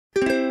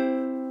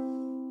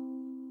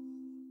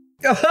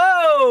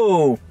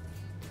Oh!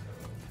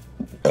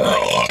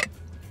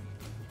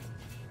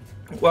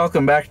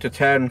 Welcome back to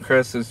Tad and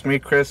Chris. It's me,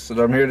 Chris, and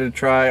I'm here to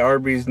try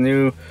Arby's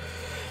new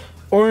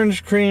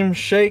orange cream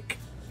shake.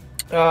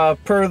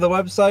 Per the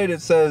website,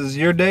 it says,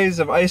 your days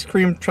of ice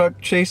cream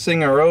truck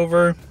chasing are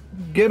over.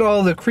 Get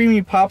all the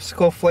creamy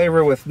popsicle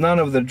flavor with none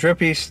of the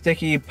drippy,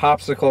 sticky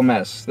popsicle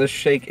mess. This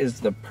shake is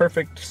the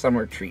perfect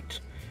summer treat.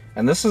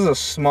 And this is a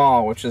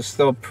small, which is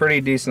still pretty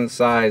decent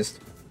sized.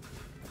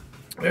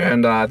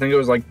 And I think it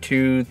was like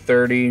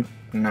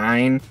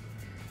 $2.39.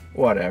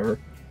 Whatever.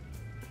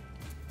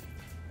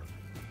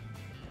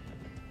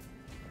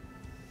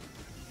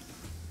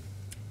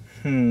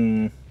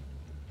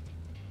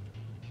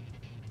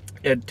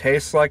 It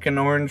tastes like an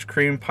orange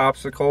cream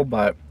popsicle,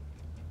 but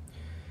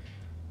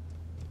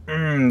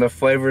the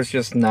flavor's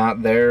just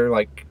not there,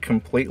 like,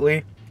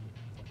 completely.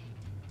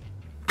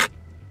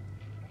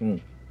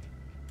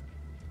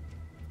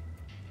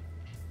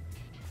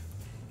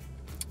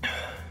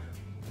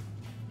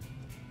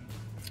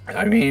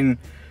 I mean,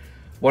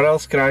 what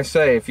else can I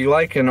say? If you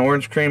like an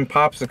orange cream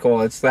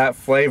popsicle, it's that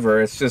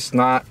flavor. It's just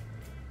not,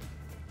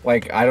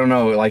 like, I don't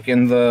know, like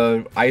in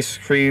the ice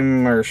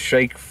cream or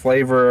shake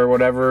flavor or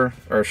whatever,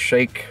 or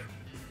shake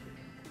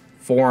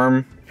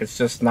form, it's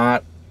just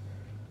not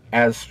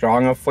as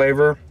strong a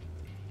flavor.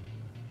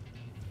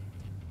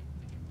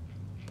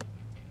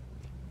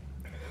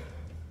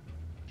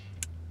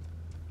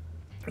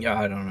 Yeah,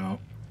 I don't know.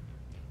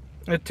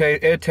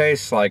 It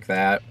tastes like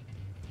that.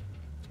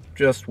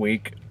 Just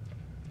weak.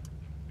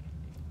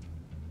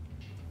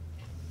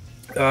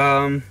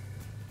 I'm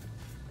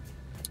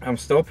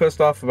still pissed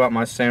off about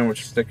my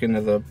sandwich sticking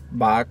to the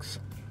box.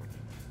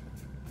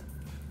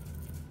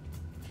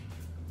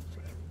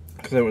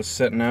 Because it was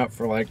sitting out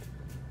for like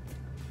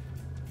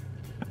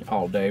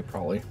all day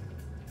probably.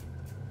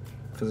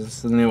 Because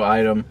it's the new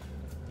item.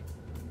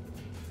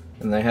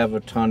 And they have a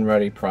ton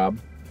ready, prob.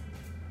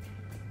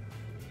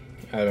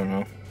 I don't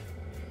know.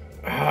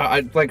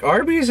 Like,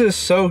 Arby's is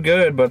so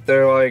good, but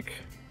they're like...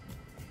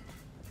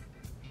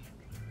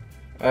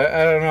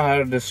 I don't know how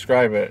to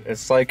describe it.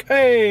 It's like,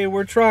 hey,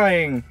 we're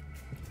trying.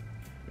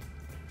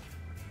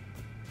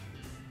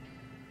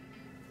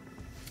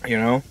 You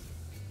know?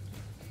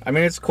 I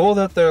mean, it's cool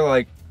that they're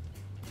like,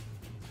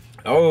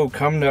 oh,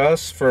 come to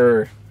us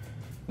for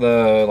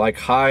the, like,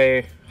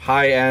 high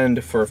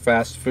end for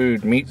fast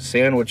food meat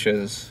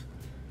sandwiches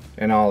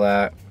and all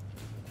that.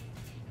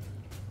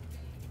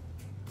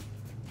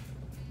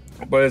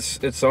 But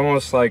it's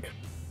almost like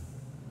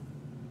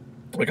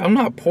I'm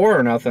not poor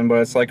or nothing, but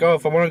it's like, oh,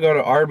 if I want to go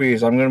to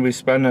Arby's, I'm going to be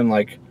spending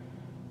like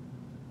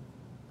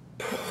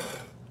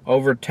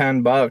over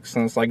 $10.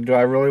 And it's like, do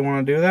I really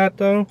want to do that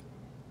though?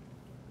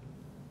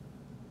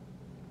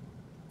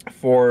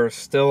 For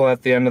still,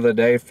 at the end of the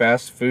day,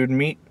 fast food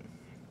meat?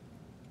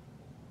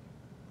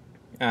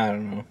 I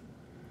don't know.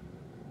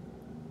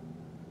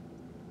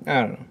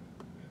 I don't know.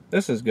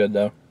 This is good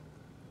though.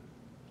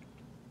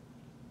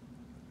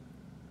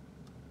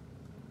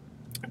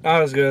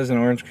 Not as good as an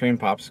orange cream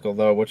popsicle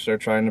though, which they're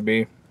trying to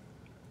be.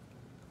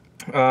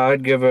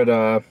 I'd give it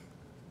a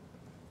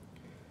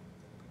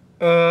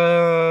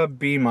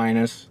B-.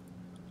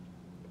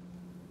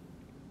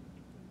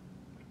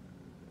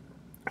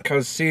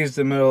 Because C is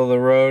the middle of the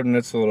road and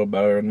it's a little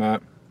better than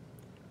that.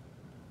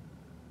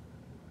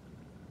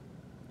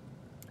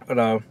 But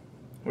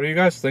what do you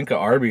guys think of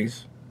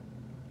Arby's?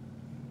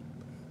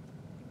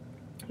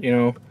 You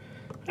know,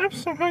 I'm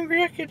so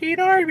hungry I could eat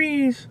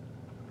Arby's.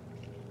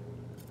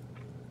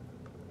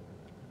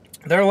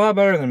 They're a lot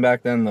better than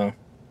back then, though.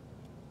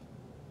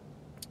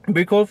 It'd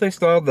be cool if they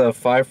still had the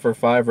 5 for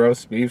 $5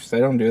 roast beefs. They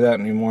don't do that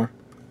anymore.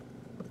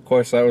 Of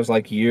course, that was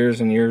like years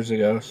and years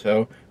ago,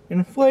 so...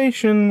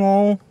 Inflation,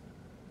 lol.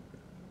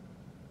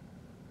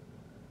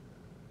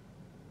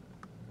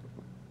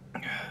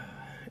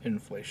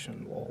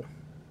 Inflation, lol.